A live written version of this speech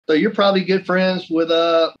So you're probably good friends with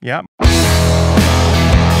Yeah.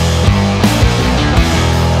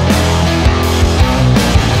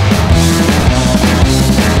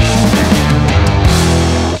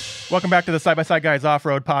 Welcome back to the Side-by-Side Guys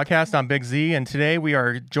Offroad Podcast. I'm Big Z, and today we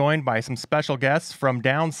are joined by some special guests from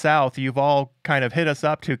down south. You've all kind of hit us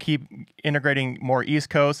up to keep integrating more East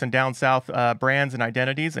Coast and down south brands and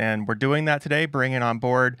identities, and we're doing that today, bringing on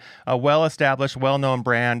board a well-established, well-known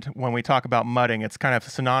brand. When we talk about mudding, it's kind of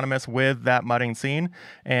synonymous with that mudding scene,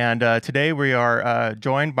 and today we are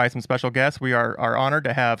joined by some special guests. We are honored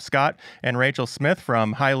to have Scott and Rachel Smith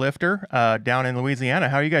from HighLifter down in Louisiana.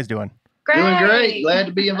 How are you guys doing? Great. Doing great. Glad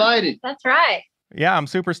to be invited. That's right. Yeah, I'm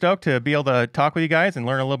super stoked to be able to talk with you guys and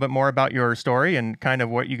learn a little bit more about your story and kind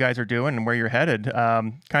of what you guys are doing and where you're headed.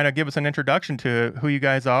 Kind of give us an introduction to who you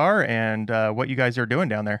guys are and what you guys are doing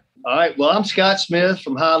down there. All right. Well, I'm Scott Smith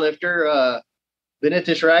from HighLifter. Been at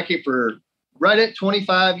this racket for right at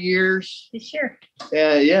 25 years. This year.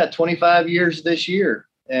 Yeah, 25 years this year.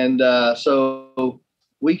 And so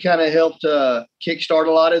we kind of helped kickstart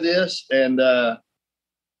a lot of this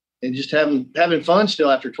and just having fun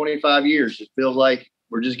still after 25 years. It feels like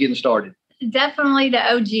we're just getting started. Definitely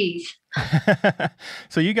the OGs.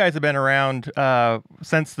 So you guys have been around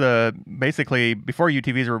since basically before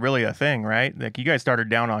UTVs were really a thing, right? Like you guys started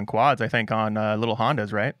down on quads, I think, on little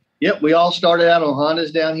Hondas, right? Yep, we all started out on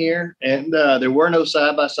Hondas down here, and there were no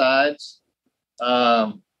side-by-sides.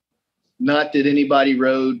 Not that anybody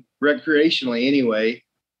rode recreationally anyway.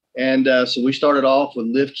 And so we started off with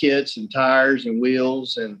lift kits and tires and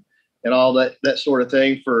wheels and all that sort of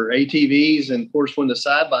thing for ATVs. And of course, when the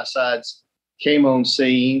side-by-sides came on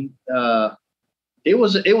scene, it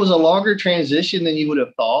was a longer transition than you would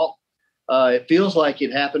have thought. It feels like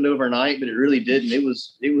it happened overnight, but it really didn't. It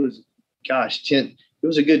was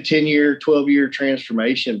a good 10-year, 12-year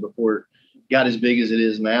transformation before it got as big as it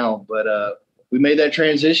is now. But we made that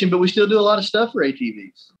transition, but we still do a lot of stuff for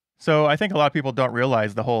ATVs. So I think a lot of people don't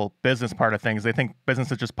realize the whole business part of things. They think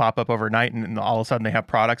businesses just pop up overnight and all of a sudden they have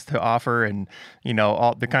products to offer and,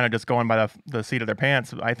 they're kind of just going by the seat of their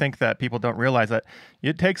pants. I think that people don't realize that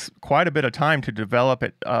it takes quite a bit of time to develop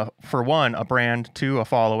it. For one, a brand, two, a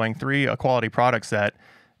following, three, a quality product set,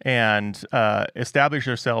 and establish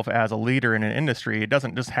yourself as a leader in an industry. It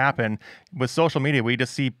doesn't just happen. With social media, we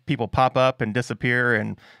just see people pop up and disappear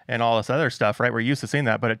and all this other stuff, right? We're used to seeing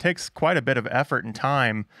that, but it takes quite a bit of effort and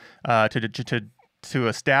time to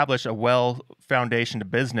establish a foundation to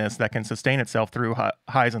business that can sustain itself through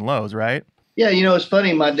highs and lows, right? Yeah, it's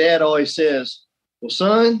funny. My dad always says, well,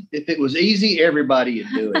 son, if it was easy, everybody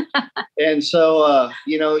would do it. And so,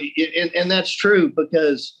 and that's true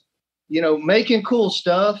because making cool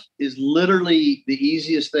stuff is literally the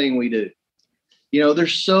easiest thing we do.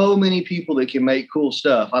 There's so many people that can make cool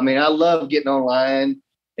stuff. I mean, I love getting online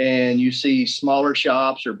and you see smaller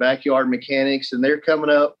shops or backyard mechanics and they're coming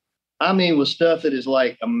up, with stuff that is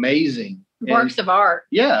like amazing. Works of art.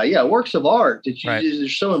 Yeah. Works of art that Right. are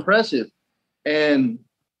so impressive. And,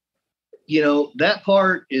 that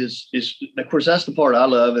part is, of course, that's the part I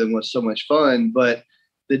love and was so much fun. But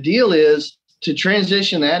the deal is, to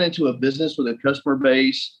transition that into a business with a customer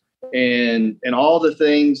base and all the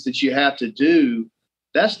things that you have to do,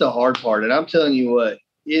 that's the hard part. And I'm telling you what,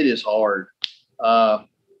 it is hard.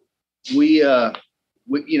 We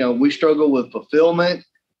struggle with fulfillment.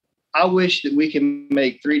 I wish that we can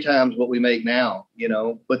make 3 times what we make now,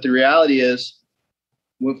 but the reality is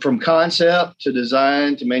from concept to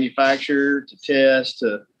design, to manufacture, to test,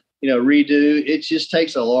 to, redo, it just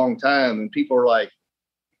takes a long time. And people are like,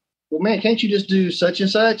 well, man, can't you just do such and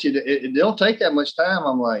such? It don't take that much time.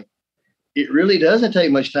 I'm like, it really doesn't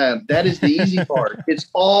take much time. That is the easy part. It's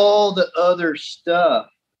all the other stuff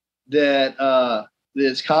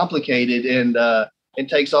that's complicated and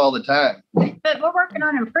takes all the time. But we're working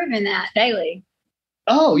on improving that daily.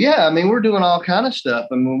 Oh, yeah. We're doing all kind of stuff.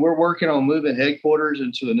 We're working on moving headquarters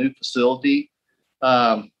into a new facility.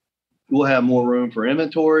 We'll have more room for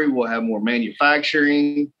inventory. We'll have more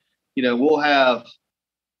manufacturing.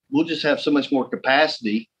 We'll just have so much more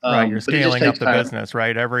capacity. Right, you're scaling up the business,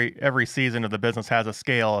 right? Every season of the business has a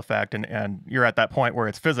scale effect, and you're at that point where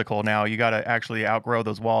it's physical now. You got to actually outgrow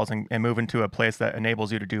those walls and move into a place that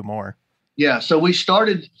enables you to do more. Yeah, so we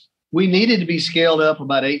needed to be scaled up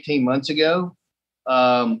about 18 months ago.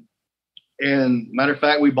 And matter of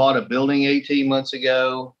fact, we bought a building 18 months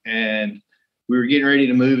ago, and we were getting ready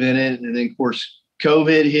to move in it. And then, of course,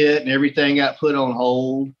 COVID hit and everything got put on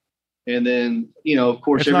hold. And then, of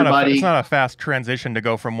course, it's not a fast transition to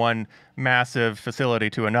go from one massive facility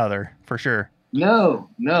to another, for sure. No,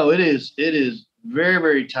 it is very,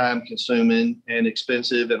 very time consuming and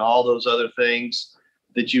expensive and all those other things.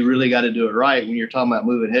 that you really got to do it right when you're talking about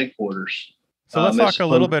moving headquarters. So let's talk a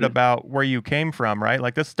little bit about where you came from, right?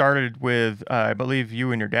 Like this started with, I believe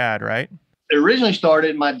you and your dad, right? It originally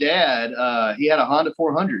started, my dad, he had a Honda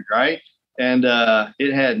 400, right? And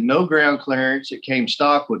it had no ground clearance. It came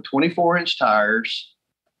stock with 24-inch tires,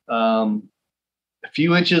 a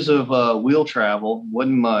few inches of wheel travel,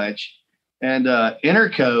 wasn't much. And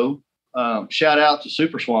Interco, shout out to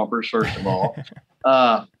Super Swampers, first of all.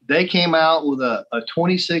 They came out with a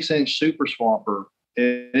 26-inch Super Swamper,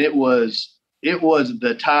 and it was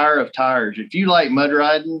the tire of tires. If you like mud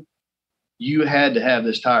riding, you had to have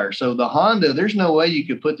this tire. So the Honda, there's no way you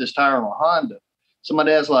could put this tire on a Honda. So my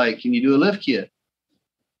dad's like, can you do a lift kit?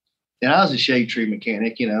 And I was a shade tree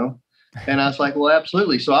mechanic, you know, and I was like, well,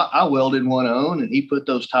 absolutely. So I welded one on, and he put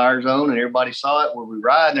those tires on, and everybody saw it where we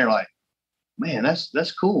ride, and they're like, man,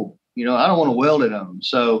 that's cool. You know, I don't want to weld it on.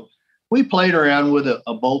 So we played around with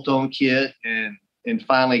a bolt-on kit and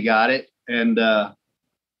finally got it.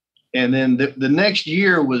 And then the next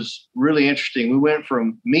year was really interesting. We went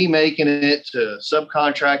from me making it to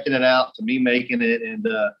subcontracting it out to me making it, and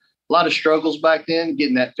a lot of struggles back then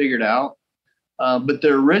getting that figured out. But the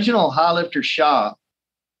original HighLifter shop,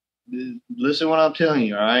 listen to what I'm telling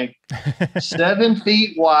you, all right? 7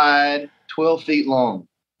 feet wide, 12 feet long.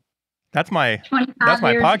 That's my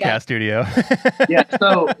podcast studio. Yeah.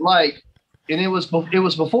 So like, and it was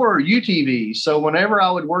before UTV. So whenever I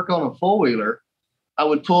would work on a four wheeler, I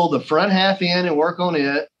would pull the front half in and work on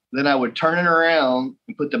it. Then I would turn it around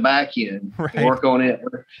and put the back in and work on it.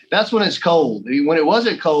 That's when it's cold. When it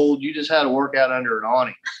wasn't cold, you just had to work out under an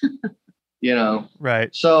awning, you know?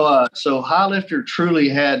 Right. So HighLifter truly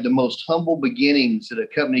had the most humble beginnings that a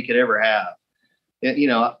company could ever have. And, you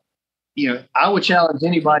know, I would challenge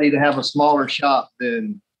anybody to have a smaller shop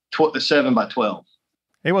than 7 by 12.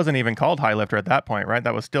 It wasn't even called HighLifter at that point, right?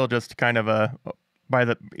 That was still just kind of a by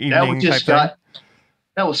the evening type thing.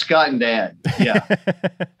 That was Scott and Dad. Yeah.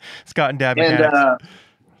 Scott and Dad mechanics.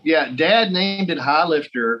 And Dad named it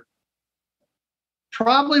HighLifter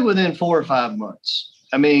probably within 4 or 5 months.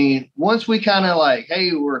 I mean, once we kind of like,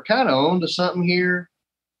 hey, we're kind of on to something here.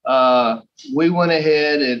 We went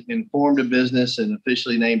ahead and formed a business and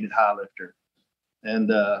officially named it HighLifter. And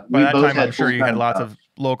by that time, I'm sure you had lots of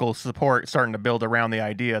local support starting to build around the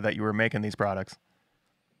idea that you were making these products.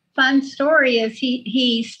 Fun story is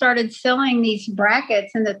he started selling these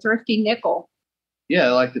brackets in the Thrifty Nickel.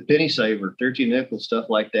 Yeah, like the Penny Saver, 13 nickel, stuff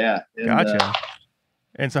like that. And, gotcha.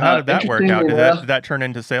 And so how did that work out? Did that turn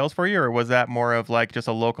into sales for you, or was that more of like just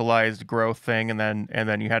a localized growth thing, and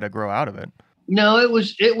then you had to grow out of it? No, it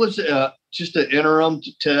was just an interim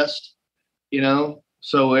test, you know.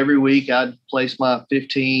 So every week I'd place my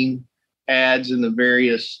 15 ads in the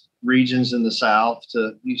various regions in the South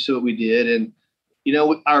you see what we did. And, you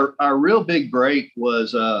know, our real big break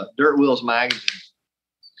was Dirt Wheels magazine.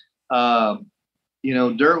 You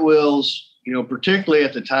know, Dirt Wheels, you know, particularly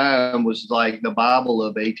at the time, was like the Bible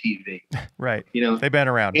of ATV. Right. You know, they've been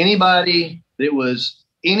around. Anybody that was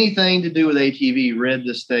anything to do with ATV read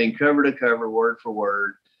this thing cover to cover, word for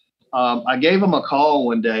word. I gave them a call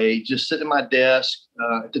one day, just sitting at my desk.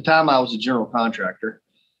 At the time, I was a general contractor.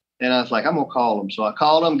 And I was like, I'm going to call them. So I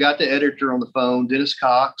called them, got the editor on the phone, Dennis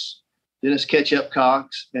Ketchup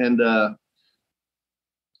Cox, and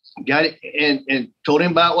got it and told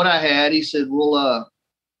him about what I had. He said, well,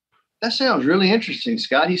 that sounds really interesting,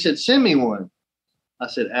 Scott. He said, send me one. I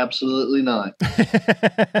said, absolutely not.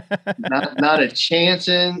 not a chance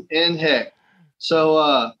in heck. So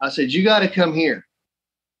I said, you got to come here.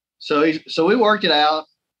 So we worked it out.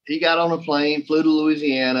 He got on a plane, flew to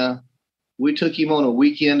Louisiana. We took him on a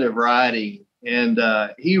weekend of riding, and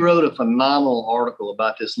he wrote a phenomenal article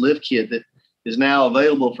about this lift kit that is now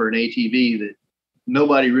available for an ATV that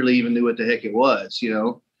nobody really even knew what the heck it was, you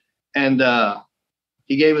know. And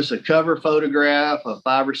he gave us a cover photograph, a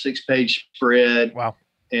 5 or 6 page spread. Wow.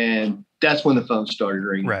 And that's when the phone started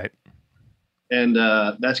ringing. Right. And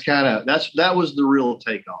that was the real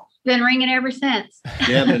takeoff. Been ringing ever since.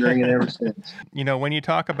 Yeah, been ringing ever since. You know, when you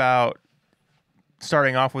talk about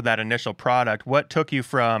starting off with that initial product, what took you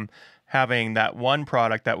from having that one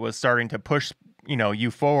product that was starting to push, you know,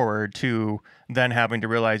 you forward to then having to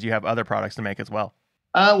realize you have other products to make as well?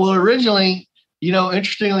 Well, originally, you know,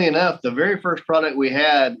 interestingly enough, the very first product we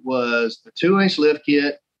had was a 2-inch lift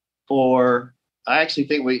kit for, I actually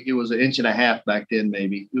think it was 1.5 inches back then,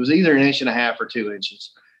 maybe. It was either 1.5 inches or 2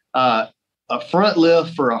 inches. A front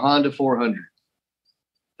lift for a Honda 400.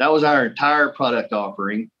 That was our entire product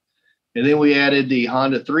offering. And then we added the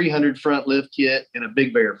Honda 300 front lift kit and a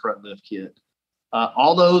Big Bear front lift kit.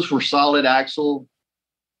 All those were solid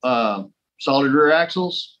rear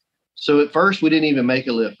axles. So at first we didn't even make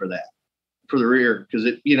a lift for that, for the rear,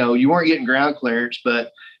 because you weren't getting ground clearance,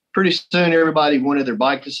 but pretty soon everybody wanted their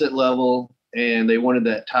bike to sit level and they wanted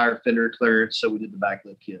that tire fender clearance. So we did the back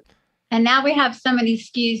lift kit. And now we have so many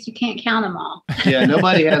SKUs, you can't count them all. Yeah,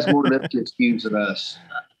 nobody has more lift kit SKUs than us.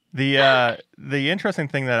 The interesting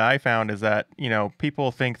thing that I found is that,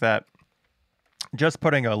 people think that just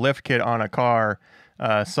putting a lift kit on a car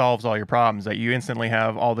solves all your problems, that you instantly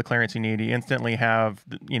have all the clearance you need. You instantly have,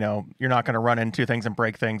 you're not going to run into things and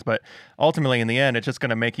break things. But ultimately, in the end, it's just going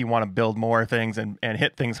to make you want to build more things and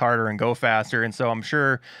hit things harder and go faster. And so I'm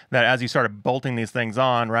sure that as you started bolting these things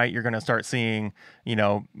on, right, you're going to start seeing,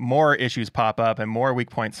 more issues pop up and more weak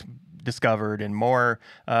points discovered and more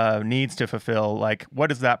needs to fulfill. Like,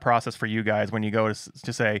 what is that process for you guys when you go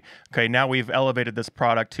to say, okay, now we've elevated this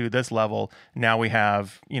product to this level. Now we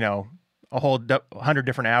have, a whole 100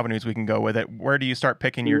 different avenues we can go with it. Where do you start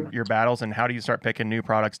picking your battles, and how do you start picking new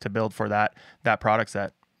products to build for that product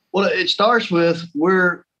set? Well, it starts with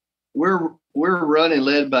we're run and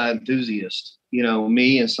led by enthusiasts.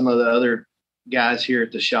 Me and some of the other guys here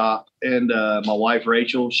at the shop, and my wife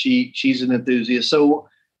Rachel. She's an enthusiast. So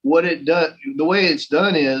what it does, the way it's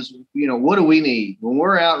done is, what do we need when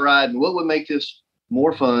we're out riding? What would make this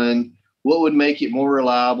more fun? What would make it more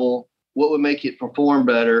reliable? What would make it perform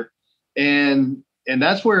better? And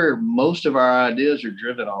that's where most of our ideas are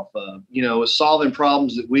driven off of, is solving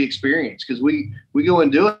problems that we experience, because we go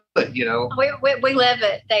and do it, We live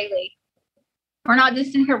it daily. We're not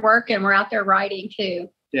just in here working, we're out there riding too.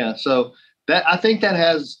 Yeah. So I think that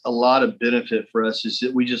has a lot of benefit for us, is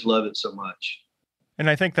that we just love it so much. And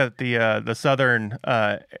I think that the southern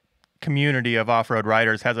community of off-road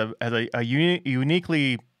riders has a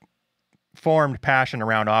uniquely formed passion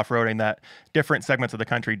around off-roading that different segments of the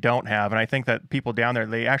country don't have. And I think that people down there,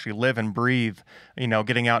 they actually live and breathe,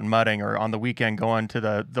 getting out and mudding, or on the weekend going to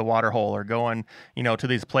the water hole, or going, to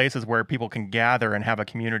these places where people can gather and have a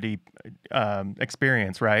community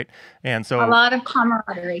experience, right? And so a lot of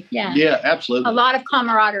camaraderie. Yeah. Yeah, absolutely. A lot of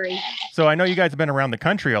camaraderie. So I know you guys have been around the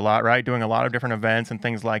country a lot, right? Doing a lot of different events and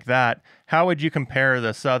things like that. How would you compare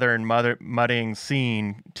the southern mudding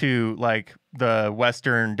scene to like the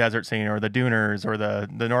western desert scene, or the duners, or the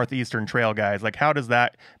northeastern trail guys? Like, how does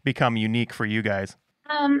that become unique for you guys?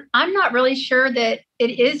 I'm not really sure that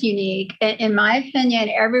it is unique. In my opinion,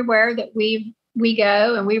 everywhere that we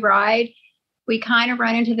go and we ride, we kind of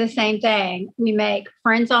run into the same thing. We make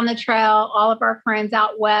friends on the trail. All of our friends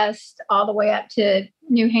out west, all the way up to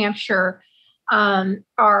New Hampshire,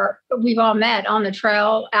 we've all met on the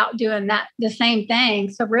trail out doing the same thing.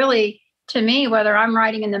 So really, to me, whether I'm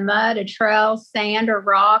riding in the mud, a trail, sand, or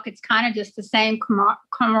rock, it's kind of just the same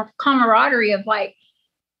camaraderie of like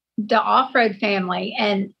the off-road family.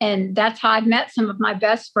 And that's how I've met some of my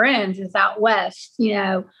best friends, is out west,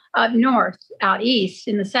 up north, out east,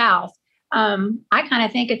 in the south. I kind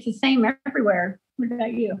of think it's the same everywhere. What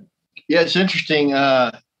about you? Yeah, it's interesting.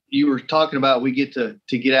 You were talking about we get to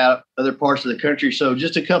get out other parts of the country. So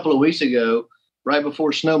just a couple of weeks ago, right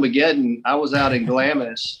before Snowmageddon, I was out in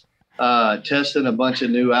Glamis testing a bunch of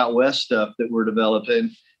new out west stuff that we're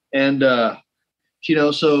developing. And,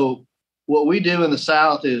 so what we do in the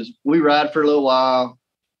South is we ride for a little while,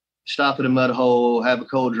 stop at a mud hole, have a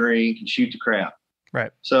cold drink, and shoot the crap.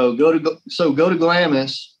 Right. So go to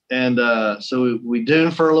Glamis, and so we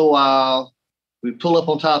dune for a little while. We pull up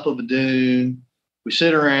on top of a dune. We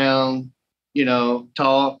sit around,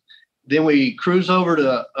 talk. Then we cruise over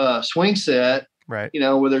to Swing Set, right?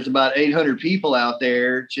 Where there's about 800 people out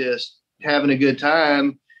there just having a good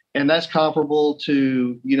time. And that's comparable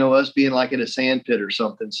to, us being like in a sand pit or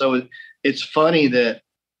something. So it's funny that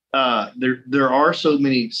there are so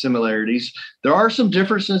many similarities. There are some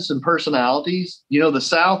differences in personalities. The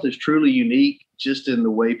South is truly unique just in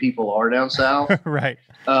the way people are down south. Right.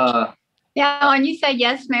 Yeah, when you say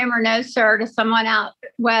yes, ma'am, or no, sir, to someone out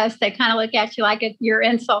west, they kind of look at you like you're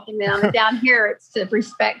insulting them. And down here, it's a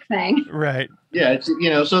respect thing. Right. Yeah, it's,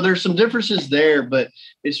 so there's some differences there, but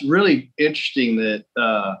it's really interesting that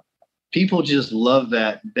people just love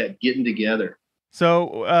that getting together.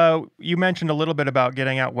 So you mentioned a little bit about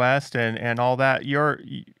getting out west and all that. You're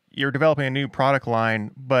developing a new product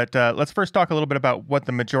line, but let's first talk a little bit about what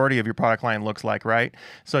the majority of your product line looks like, right?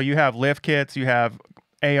 So you have lift kits, you have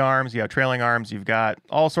A-arms, you have trailing arms, you've got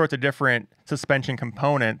all sorts of different suspension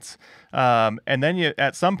components. And then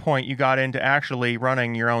at some point you got into actually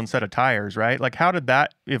running your own set of tires, right? Like, how did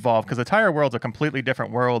that evolve? Because the tire world's a completely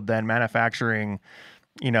different world than manufacturing,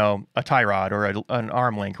 a tie rod or an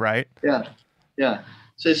arm link, right? Yeah. Yeah.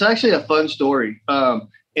 So it's actually a fun story. And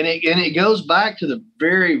it goes back to the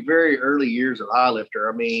very, very early years of HighLifter.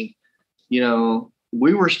 I mean,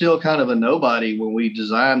 we were still kind of a nobody when we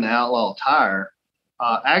designed the Outlaw tire.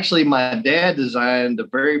 Actually, my dad designed the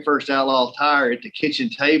very first Outlaw tire at the kitchen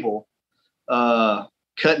table,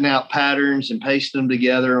 cutting out patterns and pasting them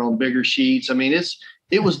together on bigger sheets. I mean,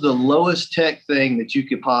 it was the lowest tech thing that you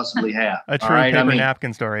could possibly have. A true paper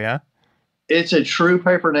napkin story, yeah? It's a true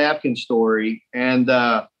paper napkin story. And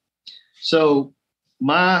so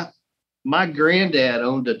my granddad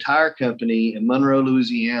owned a tire company in Monroe,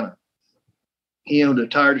 Louisiana. He owned a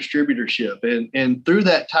tire distributorship. And through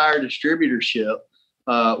that tire distributorship,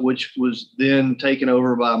 which was then taken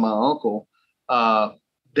over by my uncle,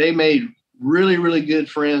 they made really, really good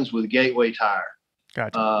friends with Gateway Tire.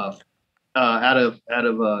 Gotcha. Out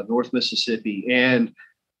of North Mississippi. And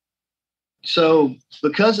so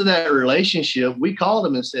because of that relationship, we called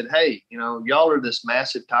them and said, hey, y'all are this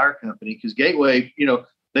massive tire company, because Gateway,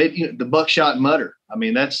 the buckshot mutter.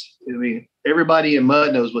 Everybody in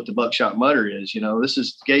mud knows what the buckshot mutter is. This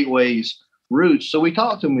is Gateway's roots. So we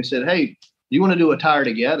talked to them. We said, hey, do you want to do a tire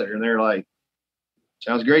together? And they're like,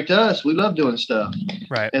 sounds great to us. We love doing stuff.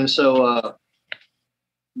 Right. And so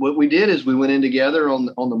what we did is we went in together on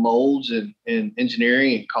the molds and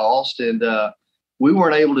engineering and cost. And we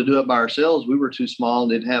weren't able to do it by ourselves. We were too small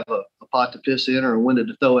and didn't have a pot to piss in or a window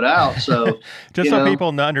to throw it out. So just so people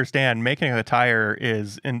understand, making a tire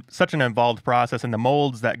is such an involved process, and the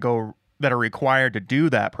molds that are required to do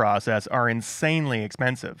that process are insanely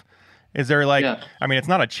expensive. Is there it's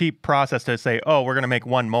not a cheap process to say, oh, we're going to make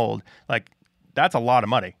one mold. Like, that's a lot of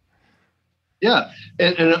money. Yeah.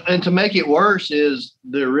 And to make it worse is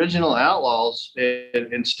the original Outlaws,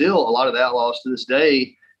 and still a lot of the Outlaws to this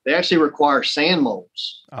day, they actually require sand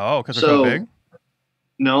molds. Oh, because they're so big?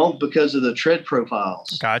 No, because of the tread profiles.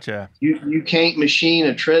 Gotcha. You can't machine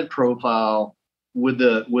a tread profile with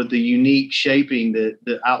the unique shaping that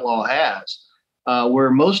the Outlaw has, where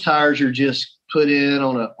most tires are just put in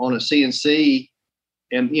on a CNC,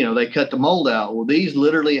 and they cut the mold out. Well, these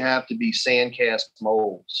literally have to be sand cast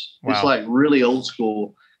molds. Wow. It's like really old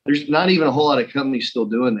school. There's not even a whole lot of companies still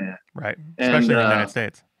doing that. Right. Especially in the United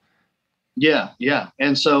States. Yeah.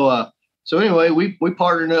 And so anyway, we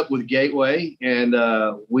partnered up with Gateway, and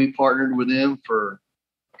we partnered with them for,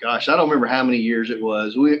 gosh, I don't remember how many years it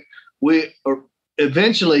was. We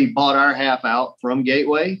eventually bought our half out from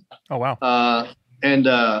Gateway. Oh, wow.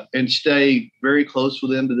 And stay very close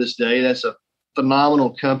with them to this day. That's a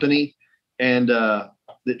phenomenal company, and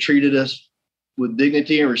that treated us with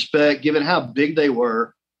dignity and respect. Given how big they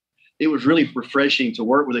were, it was really refreshing to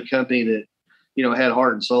work with a company that had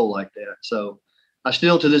heart and soul like that. So I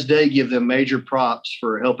still to this day give them major props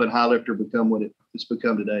for helping HighLifter become what it's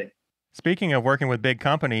become today. Speaking of working with big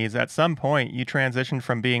companies, at some point you transitioned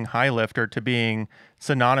from being HighLifter to being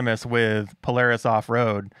synonymous with Polaris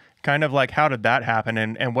Off-Road. Kind of like, how did that happen,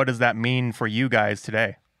 and what does that mean for you guys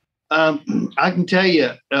today? I can tell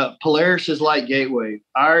you, Polaris is like Gateway.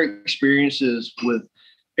 Our experiences with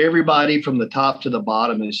everybody from the top to the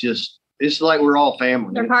bottom it's like we're all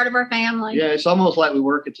family. They're part of our family. Yeah, it's almost like we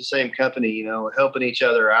work at the same company, helping each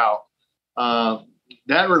other out.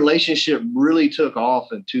 That relationship really took off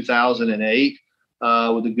in 2008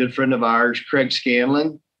 with a good friend of ours, Craig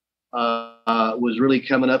Scanlon, was really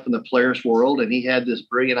coming up in the Polaris world, and he had this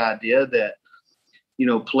brilliant idea that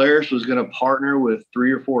Polaris was going to partner with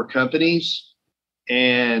 3 or 4 companies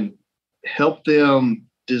and help them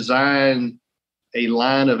design a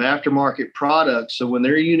line of aftermarket products. So when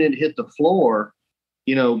their unit hit the floor,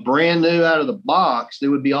 brand new out of the box,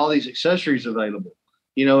 there would be all these accessories available,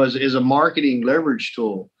 as a marketing leverage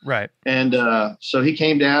tool. Right. And so he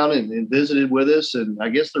came down and visited with us, and I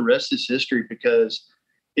guess the rest is history, because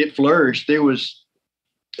it flourished. There was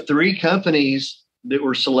 3 companies that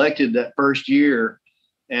were selected that first year,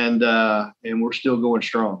 and we're still going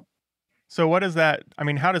strong. So what is that?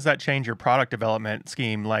 How does that change your product development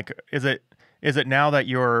scheme? Like, is it now that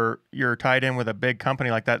you're tied in with a big company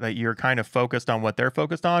like that you're kind of focused on what they're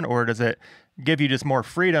focused on, or does it give you just more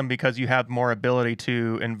freedom because you have more ability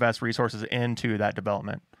to invest resources into that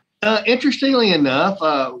development? Interestingly enough,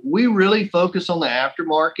 we really focus on the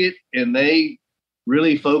aftermarket, and they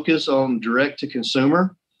really focus on direct to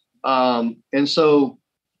consumer. And so,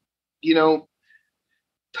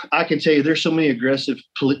 I can tell you there's so many aggressive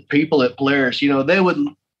people at Polaris. They would,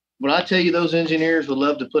 when I tell you those engineers would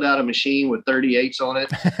love to put out a machine with 38s on it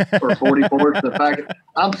or 44s, the fact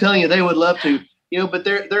I'm telling you they would love to, but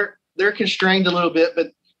they're constrained a little bit,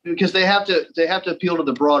 but because they have to appeal to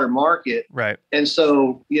the broader market. Right. And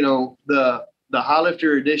so, the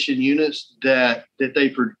HighLifter edition units that they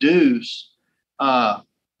produce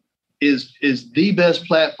is the best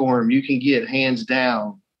platform you can get, hands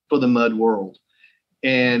down, for the mud world.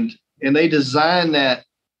 And and they design that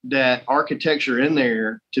architecture in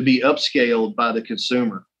there to be upscaled by the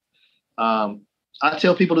consumer. I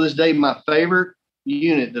tell people to this day, my favorite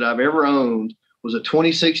unit that I've ever owned was a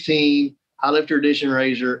 2016 HighLifter Edition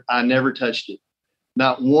Razor. I never touched it.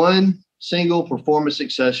 Not one single performance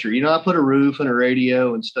accessory. You know, I put a roof and a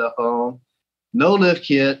radio and stuff on. No lift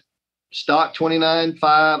kit. Stock 29.5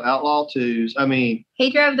 Outlaw 2s. I mean,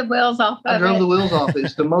 he drove the wheels off of it. I drove the wheels off.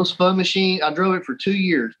 It's the most fun machine. I drove it for 2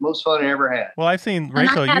 years. Most fun I ever had. Well, I've seen,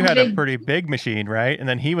 Rachel, you had a pretty big machine, right? And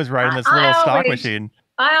then he was riding this little stock machine.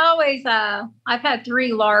 I always, I've had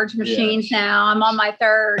 3 large machines now. I'm on my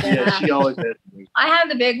 3rd. And, yeah, she always has. I have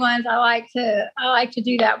the big ones. I like to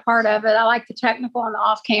do that part of it. I like the technical and the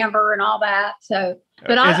off camber and all that. So,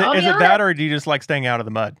 but is it that, or do you just like staying out of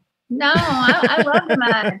the mud? No, I love the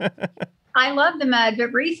mud. I love the mud,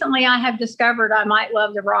 but recently I have discovered I might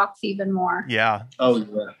love the rocks even more. Yeah. Oh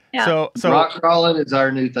yeah. So rock crawling is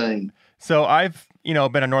our new thing. So I've,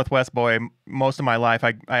 been a Northwest boy most of my life.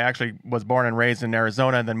 I actually was born and raised in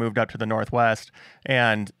Arizona and then moved up to the Northwest.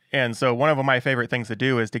 And so one of my favorite things to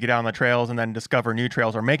do is to get out on the trails and then discover new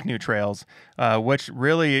trails or make new trails, which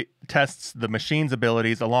really tests the machine's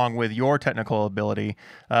abilities along with your technical ability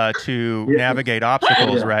to navigate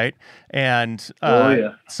obstacles, right? And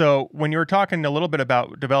so when you were talking a little bit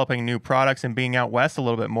about developing new products and being out west a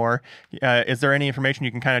little bit more, is there any information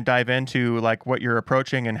you can kind of dive into, like what you're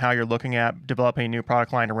approaching and how you're looking at developing a new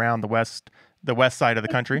product line around the west side of the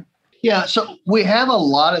country? Yeah, so we have a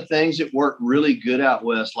lot of things that work really good out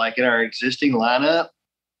west, like in our existing lineup.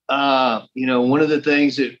 One of the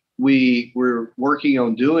things that we're working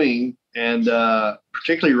on doing, and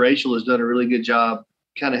particularly Rachel has done a really good job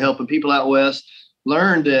kind of helping people out west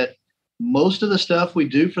learn that most of the stuff we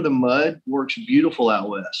do for the mud works beautiful out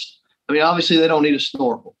west. I mean, obviously they don't need a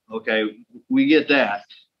snorkel. Okay, we get that.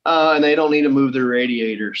 And they don't need to move their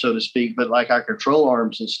radiator, so to speak, but like our control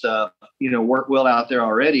arms and stuff, work well out there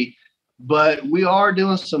already. But we are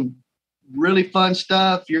doing some really fun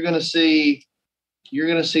stuff. You're going to see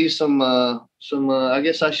some, I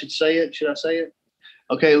guess I should say it. Should I say it?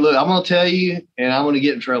 Okay, look, I'm going to tell you, and I'm going to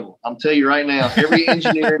get in trouble. I'm telling you right now, every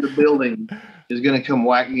engineer in the building is going to come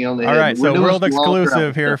whack me on the head. All right, so world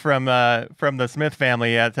exclusive here from the Smith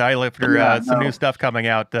family at HighLifter. Some new stuff coming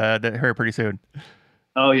out here pretty soon.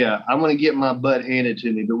 Oh yeah, I'm going to get my butt handed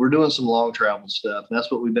to me, but we're doing some long travel stuff.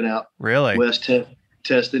 That's what we've been out west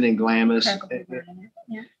testing in Glamis.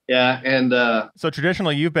 Yeah, and so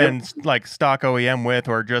traditionally you've been like stock OEM with,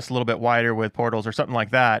 or just a little bit wider with portals or something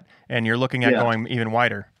like that, and you're looking at going even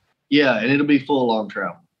wider. Yeah, and it'll be full long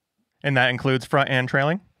travel. And that includes front and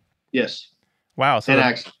trailing? Yes. Wow.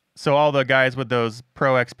 So all the guys with those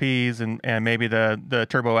Pro XPs and maybe the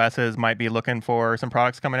Turbo S's might be looking for some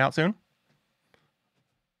products coming out soon?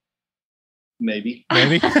 Maybe.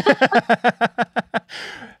 I'm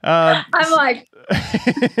like,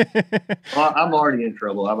 well, I'm already in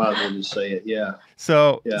trouble. I might as well just say it. Yeah.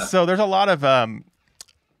 So there's a lot of,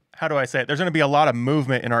 how do I say it? There's going to be a lot of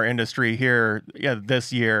movement in our industry here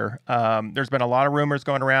this year. There's been a lot of rumors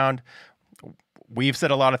going around. We've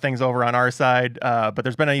said a lot of things over on our side, but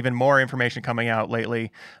there's been even more information coming out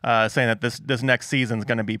lately saying that this next season is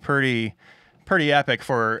going to be pretty epic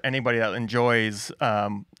for anybody that enjoys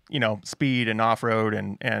speed and off-road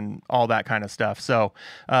and all that kind of stuff. So,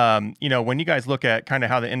 when you guys look at kind of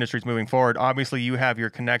how the industry's moving forward, obviously you have your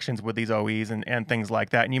connections with these OEs and things like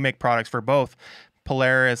that, and you make products for both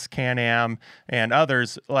Polaris, Can-Am, and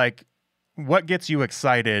others. Like, what gets you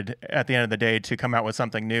excited at the end of the day to come out with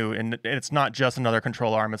something new? And it's not just another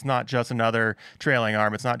control arm. It's not just another trailing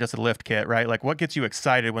arm. It's not just a lift kit, right? Like, what gets you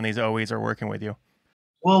excited when these OEs are working with you?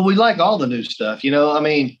 Well, we like all the new stuff,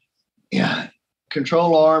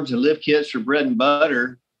 control arms and lift kits are bread and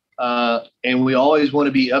butter. And we always want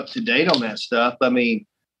to be up to date on that stuff. I mean,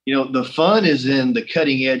 the fun is in the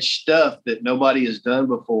cutting edge stuff that nobody has done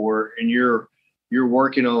before. And you're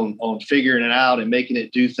working on figuring it out and making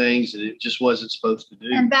it do things that it just wasn't supposed to do.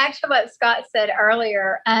 And back to what Scott said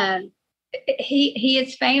earlier, he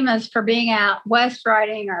is famous for being out west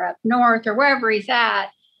riding or up north or wherever he's at,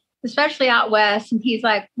 especially out west. And he's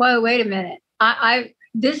like, whoa, wait a minute.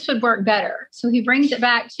 This would work better. So he brings it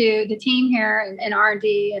back to the team here and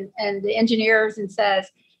R&D and the engineers and says,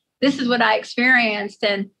 this is what I experienced.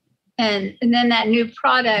 And then that new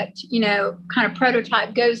product, kind of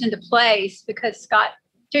prototype goes into place because Scott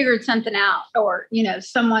figured something out, or,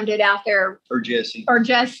 someone did out there. Or Jesse.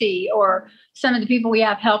 Or some of the people we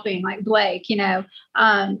have helping, like Blake, that's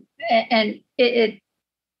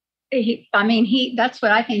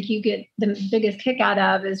what I think you get the biggest kick out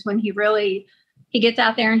of, is when he gets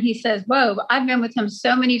out there and he says, whoa, I've been with him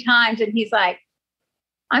so many times. And he's like,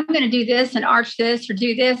 I'm going to do this and arch this or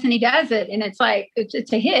do this. And he does it. And it's like,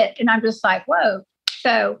 it's a hit. And I'm just like, whoa.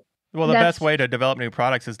 So, well, the best way to develop new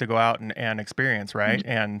products is to go out and experience, right?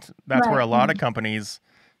 And that's where a lot of companies,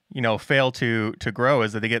 fail to grow,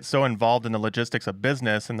 is that they get so involved in the logistics of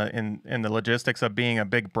business and in the logistics of being a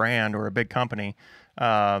big brand or a big company,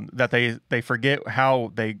 that they forget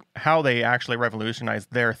how they actually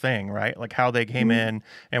revolutionized their thing, right? Like how they came in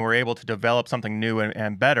and were able to develop something new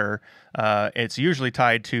and better. It's usually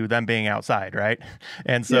tied to them being outside, right?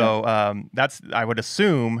 And so that's, I would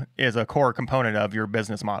assume, is a core component of your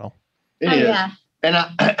business model. It is. Yeah. And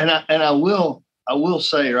I will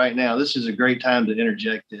say right now, this is a great time to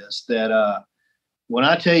interject this, that when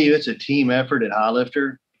I tell you it's a team effort at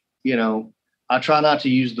HighLifter, I try not to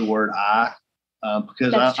use the word I,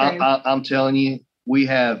 because I'm telling you, we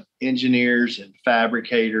have engineers and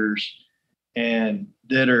fabricators and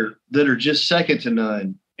that are just second to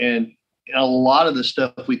none. And a lot of the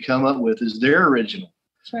stuff we come up with is their original,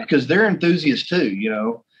 because they're enthusiasts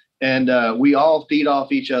too, and we all feed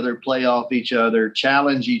off each other, play off each other,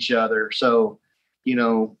 challenge each other. So,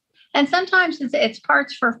 and sometimes it's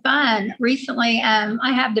parts for fun. Recently,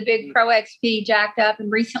 I have the big Pro XP jacked up,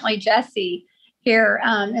 and recently Jesse here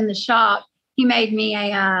in the shop, he made me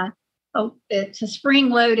it's a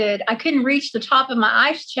spring-loaded. I couldn't reach the top of my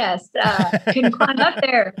ice chest. Couldn't climb up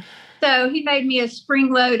there. So he made me a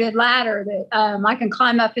spring-loaded ladder that I can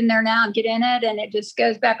climb up in there now and get in it, and it just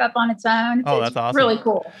goes back up on its own. Oh, that's awesome. Really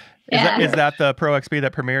cool. Is that the Pro XP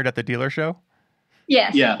that premiered at the dealer show?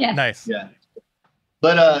 Yes. Yeah. Yes. Nice. Yeah.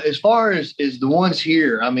 But as far as the ones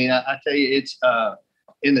here, I mean, I tell you, it's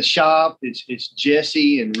in the shop. It's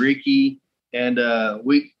Jesse and Ricky, and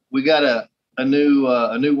we got a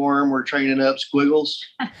new worm we're training up, Squiggles,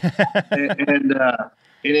 and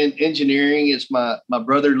in engineering, it's my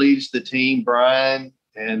brother leads the team, Brian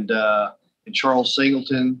and Charles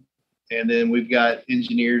Singleton, and then we've got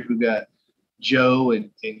engineers. We've got Joe and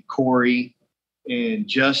Corey and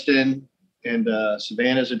Justin and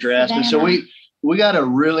Savannah's a draftsman. So we got a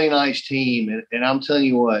really nice team, and I'm telling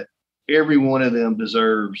you what, every one of them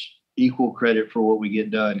deserves equal credit for what we get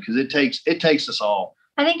done, because it takes us all.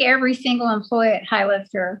 I think every single employee at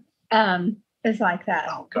HighLifter is like that.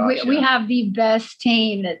 Oh, gosh, we have the best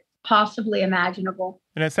team that's possibly imaginable.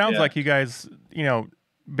 And it sounds like you guys,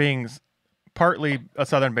 being partly a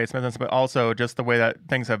Southern-based business, but also just the way that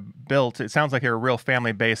things have built, it sounds like you're a real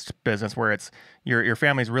family-based business where it's your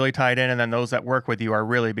family's really tied in, and then those that work with you are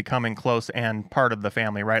really becoming close and part of the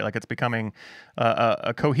family, right? Like it's becoming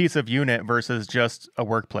a cohesive unit versus just a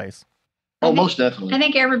workplace. Most definitely. I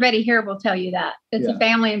think everybody here will tell you that. It's a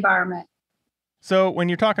family environment. So when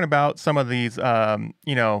you're talking about some of these,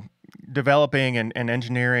 developing and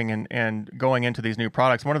engineering and going into these new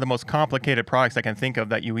products, one of the most complicated products I can think of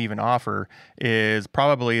that you even offer is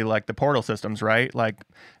probably like the portal systems, right? Like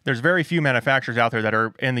there's very few manufacturers out there that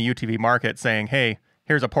are in the UTV market saying, hey,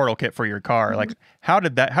 here's a portal kit for your car. Mm-hmm. Like how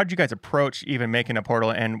did you guys approach even making a portal,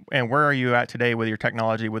 and where are you at today with your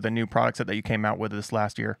technology with the new products that you came out with this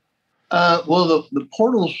last year? Well, the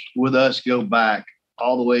portals with us go back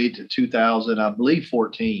all the way to 2000, I believe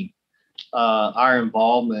 14. Our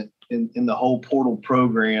involvement in the whole portal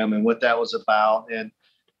program and what that was about. And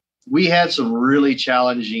we had some really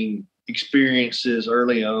challenging experiences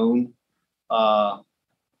early on.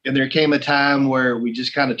 And there came a time where we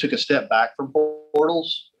just kind of took a step back from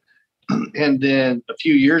portals. And then a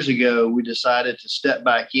few years ago, we decided to step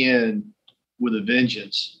back in with a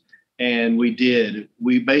vengeance. And we did.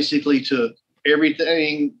 We basically took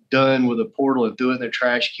everything done with a portal and threw it in the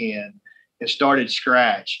trash can and started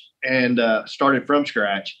from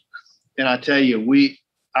scratch. And I tell you,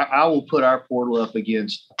 I will put our portal up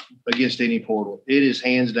against any portal. It is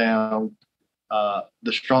hands down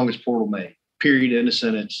the strongest portal made. Period. End of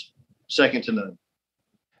sentence. Second to none.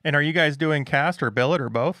 And are you guys doing cast or billet or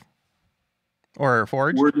both, or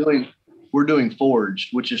forged? We're doing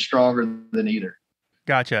forged, which is stronger than either.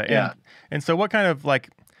 Gotcha. Yeah. And so, what kind of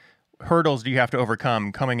hurdles do you have to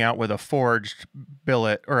overcome coming out with a forged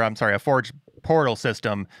billet, or a forged portal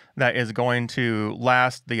system that is going to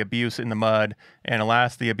last the abuse in the mud and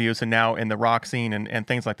last the abuse and now in the rock scene and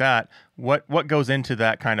things like that? What goes into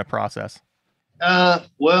that kind of process?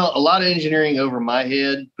 Well, a lot of engineering over my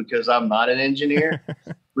head because I'm not an engineer,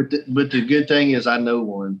 but the good thing is I know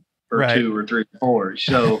one or two or three or four.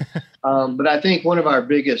 So, but I think one of our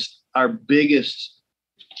biggest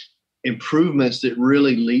improvements that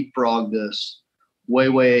really leapfrogged us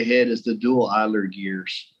way ahead is the dual idler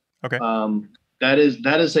gears. Okay. That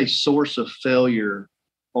is a source of failure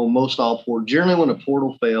on most all portals. Generally, when a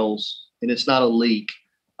portal fails and it's not a leak,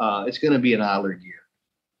 it's going to be an idler gear.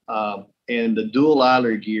 and the dual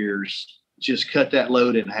idler gears just cut that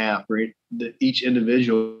load in half for each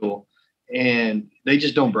individual, and they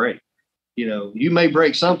just don't break. You may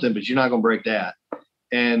break something, but you're not going to break that.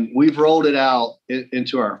 And we've rolled it out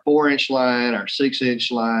into our 4-inch line, our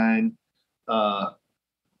 6-inch line, and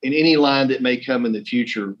any line that may come in the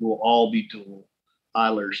future will all be dual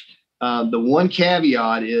idlers. The one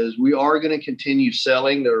caveat is we are going to continue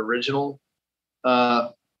selling the original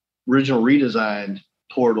redesigned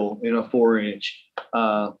portal in a 4-inch,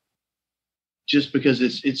 just because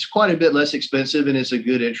it's quite a bit less expensive and it's a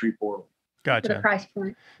good entry portal. Gotcha. For the price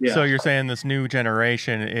point. Yeah. So you're saying this new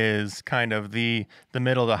generation is kind of the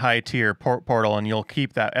middle to high tier portal, and you'll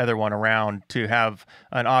keep that other one around to have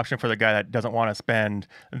an option for the guy that doesn't want to spend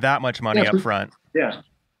that much money up front. Yeah.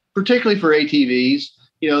 Particularly for ATVs,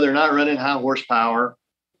 they're not running high horsepower,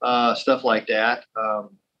 stuff like that.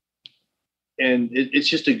 And it's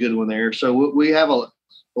just a good one there. So we have a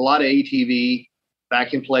lot of ATV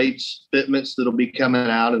backing plates, fitments that'll be coming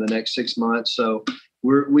out in the next 6 months. So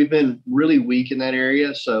we've been really weak in that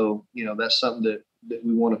area. So, that's something that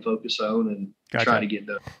we want to focus on and try to get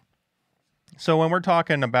done. So when we're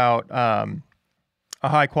talking about a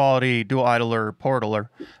high quality dual idler portaler,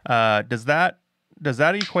 does that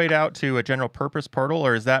equate out to a general purpose portal,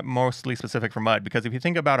 or is that mostly specific for mud? Because if you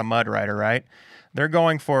think about a mud rider, right, they're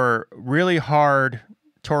going for really hard,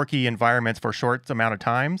 torquey environments for short amount of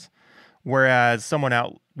times. Whereas someone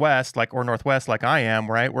out west, or northwest, like I am,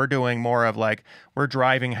 right, we're doing more of we're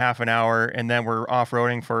driving half an hour and then we're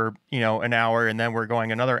off-roading for, an hour, and then we're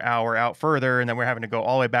going another hour out further, and then we're having to go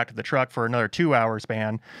all the way back to the truck for another 2-hour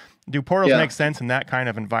span. Do portals make sense in that kind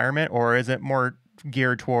of environment, or is it more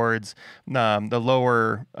geared towards the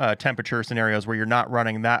lower temperature scenarios where you're not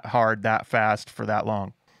running that hard, that fast for that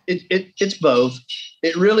long? It's both.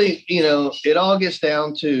 It really, it all gets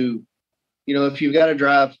down to, if you've got to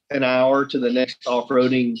drive an hour to the next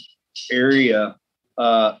off-roading area,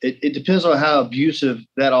 it depends on how abusive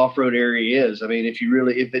that off-road area is. I mean, if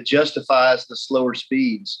it justifies the slower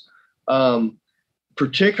speeds,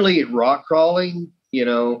 particularly at rock crawling,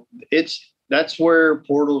 that's where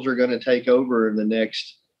portals are going to take over in the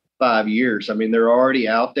next 5 years. I mean, they're already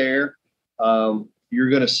out there. You're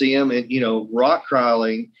going to see them, and rock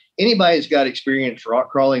crawling. Anybody that's got experience rock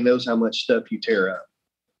crawling knows how much stuff you tear up.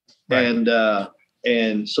 Right.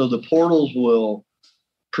 And so the portals will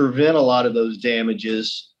prevent a lot of those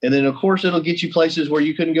damages. And then, of course, it'll get you places where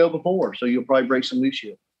you couldn't go before. So you'll probably break some new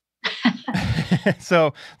shit.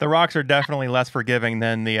 So the rocks are definitely less forgiving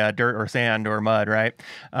than the dirt or sand or mud, right?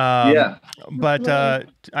 Yeah. But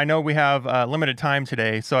I know we have limited time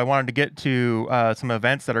today, so I wanted to get to some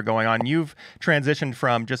events that are going on. You've transitioned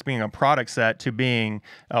from just being a product set to being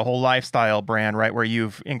a whole lifestyle brand, right? Where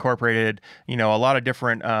you've incorporated, a lot of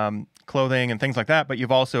different clothing and things like that, but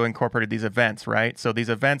you've also incorporated these events, right? So these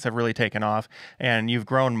events have really taken off, and you've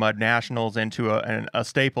grown Mud Nationals into a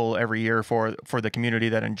staple every year for the community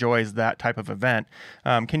that enjoys that type of event.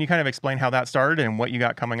 Can you kind of explain how that started and what you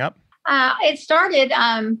got coming up? It started,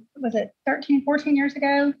 was it 13, 14 years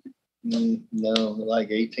ago? No,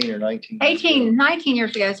 like 18 or 19. 19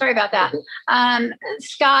 years ago. Sorry about that.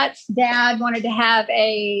 Scott's dad wanted to have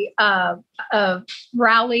a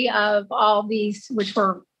rally of all these, which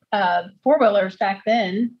were four-wheelers back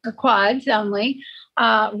then, or quads only,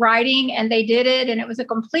 riding, and they did it, and it was a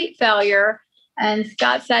complete failure. And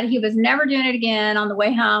Scott said he was never doing it again on the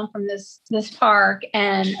way home from this park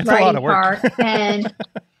and riding park. And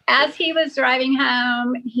as he was driving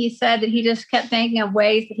home, he said that he just kept thinking of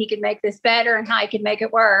ways that he could make this better and how he could make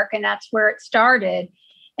it work. And that's where it started.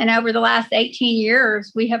 And over the last 18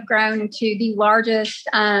 years, we have grown into the largest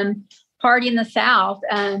party in the South.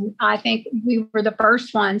 And I think we were the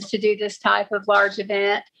first ones to do this type of large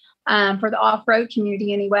event for the off-road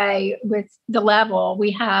community anyway, with the level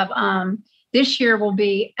we have. This year will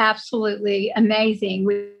be absolutely amazing.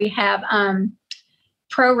 We have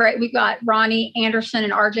we've got Ronnie Anderson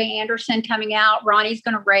and RJ Anderson coming out. Ronnie's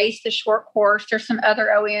going to race the short course. There's some other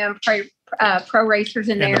OEM pro racers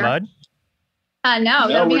in there. In the mud? No,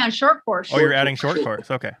 they'll be on short course. Oh, you're adding short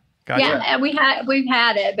course. Okay. Gotcha. Yeah, and we've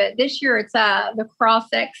had it, but this year it's the Cross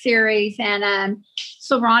X series, and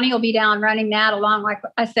so Ronnie will be down running that along, like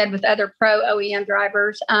I said, with other pro OEM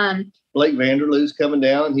drivers. Blake Vanderloo's coming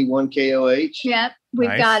down. He won KOH. Yep,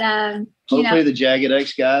 we've got hopefully the Jagged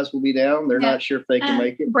X guys will be down. They're not sure if they can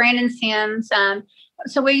make it. Brandon Sims.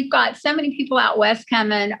 So we've got so many people out west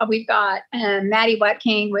coming. We've got Maddie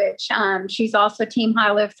Wetking, which she's also Team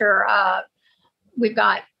HighLifter. We've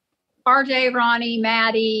got RJ, Ronnie,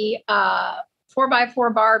 Maddie,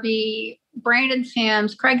 4x4 Barbie, Brandon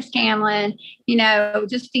Sims, Craig Scanlon,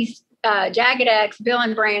 just these Jagged X, Bill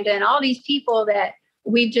and Brandon, all these people that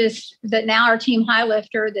that now our team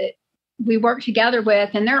HighLifter that we work together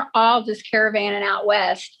with, and they're all just caravanning out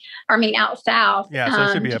out south. Yeah, so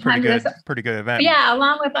it should be a pretty good event. Yeah,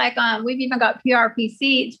 along with we've even got PRP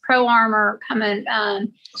seats, Pro Armor coming,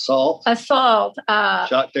 assault, shock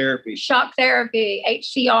therapy,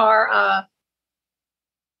 HCR.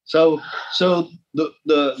 So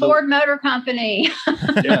the Ford Motor Company.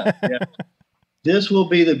 yeah. This will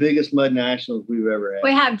be the biggest mud nationals we've ever had.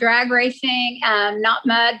 We have drag racing, not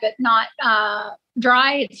mud, but not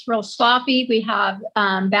dry. It's real sloppy. We have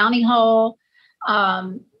Bounty Hole.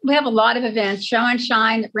 We have a lot of events. Show and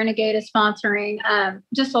Shine that Renegade is sponsoring.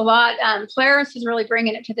 Just a lot. Polaris is really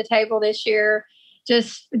bringing it to the table this year.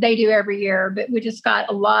 They do every year, but we just got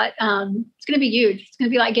a lot. It's going to be huge. It's going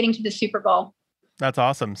to be like getting to the Super Bowl. That's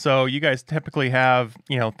awesome. So you guys typically have,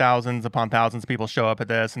 thousands upon thousands of people show up at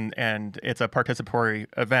this, and it's a participatory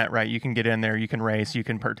event, right? You can get in there, you can race, you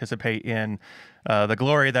can participate in the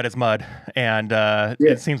glory that is mud. And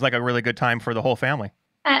It seems like a really good time for the whole family.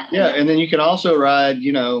 And then you can also ride,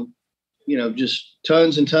 just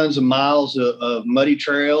tons and tons of miles of muddy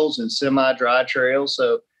trails and semi-dry trails.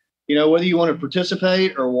 So, whether you want to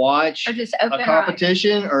participate or watch or just a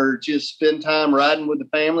competition or just spend time riding with the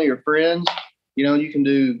family or friends, you can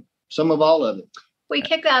do some of all of it. We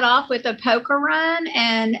kick that off with a poker run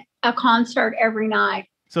and a concert every night.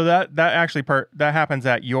 So that happens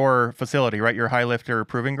at your facility, right? Your HighLifter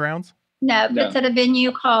Proving Grounds? No, it's at a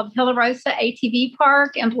venue called Pilarosa ATV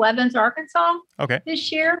Park in Blevins, Arkansas. Okay.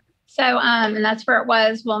 This year. So, and that's where it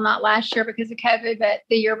was. Well, not last year because of COVID, but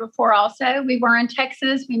the year before also. We were in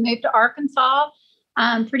Texas. We moved to Arkansas.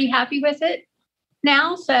 Pretty happy with it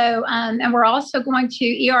now. So, and we're also going to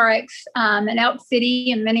ERX in Elk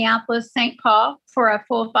City and Minneapolis, St. Paul for a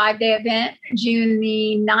full 5-day event, June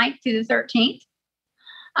the 9th to the 13th.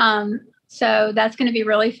 So that's going to be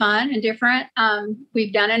really fun and different.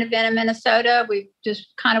 We've done an event in Minnesota. We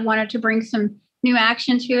just kind of wanted to bring some new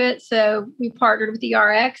action to it. So we partnered with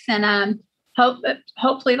ERX and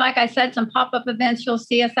hopefully, like I said, some pop-up events, you'll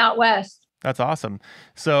see us out west. That's awesome.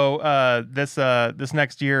 So this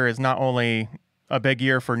next year is not only a big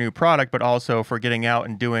year for new product, but also for getting out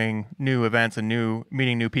and doing new events and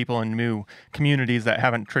meeting new people and new communities that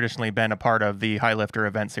haven't traditionally been a part of the HighLifter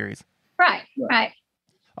event series. Right.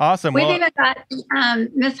 Awesome. We've even got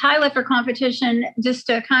Miss HighLifter competition just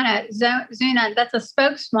to kind of zoom on. That's a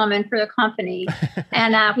spokeswoman for the company.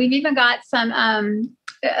 And we've even got some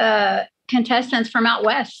contestants from out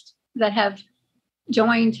west that have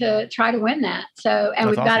joined to try to win that. So, and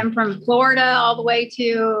we've got them from Florida all the way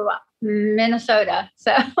to Minnesota.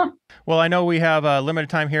 So, well, I know we have a limited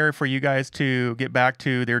time here for you guys to get back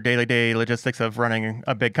to their day logistics of running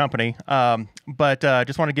a big company. But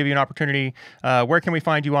just want to give you an opportunity. Where can we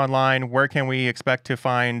find you online? Where can we expect to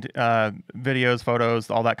find videos, photos,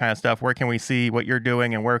 all that kind of stuff? Where can we see what you're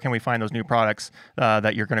doing, and where can we find those new products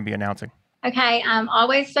that you're going to be announcing? Okay,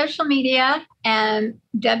 always social media and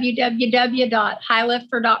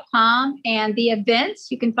www.highlifter.com, and the events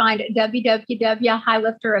you can find at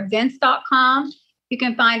www.highlifterevents.com. You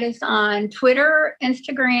can find us on Twitter,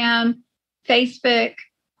 Instagram, Facebook,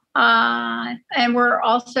 and we're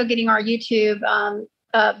also getting our YouTube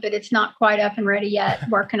but it's not quite up and ready yet.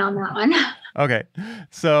 Working on that one. Okay.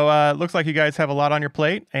 So looks like you guys have a lot on your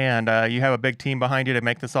plate, and you have a big team behind you to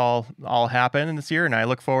make this all happen this year. And I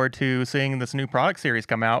look forward to seeing this new product series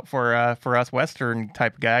come out for us Western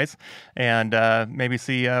type guys, and maybe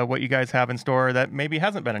see what you guys have in store that maybe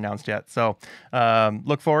hasn't been announced yet. So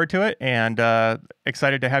look forward to it, and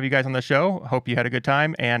excited to have you guys on the show. Hope you had a good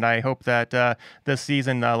time, and I hope that this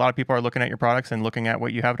season a lot of people are looking at your products and looking at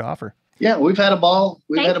what you have to offer. Yeah, we've had a ball.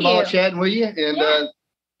 We've had a ball chatting with you, and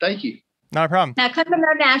thank you. Not a problem. Now come to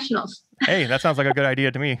our nationals. Hey, that sounds like a good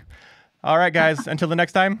idea to me. All right, guys. Until the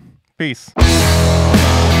next time, peace.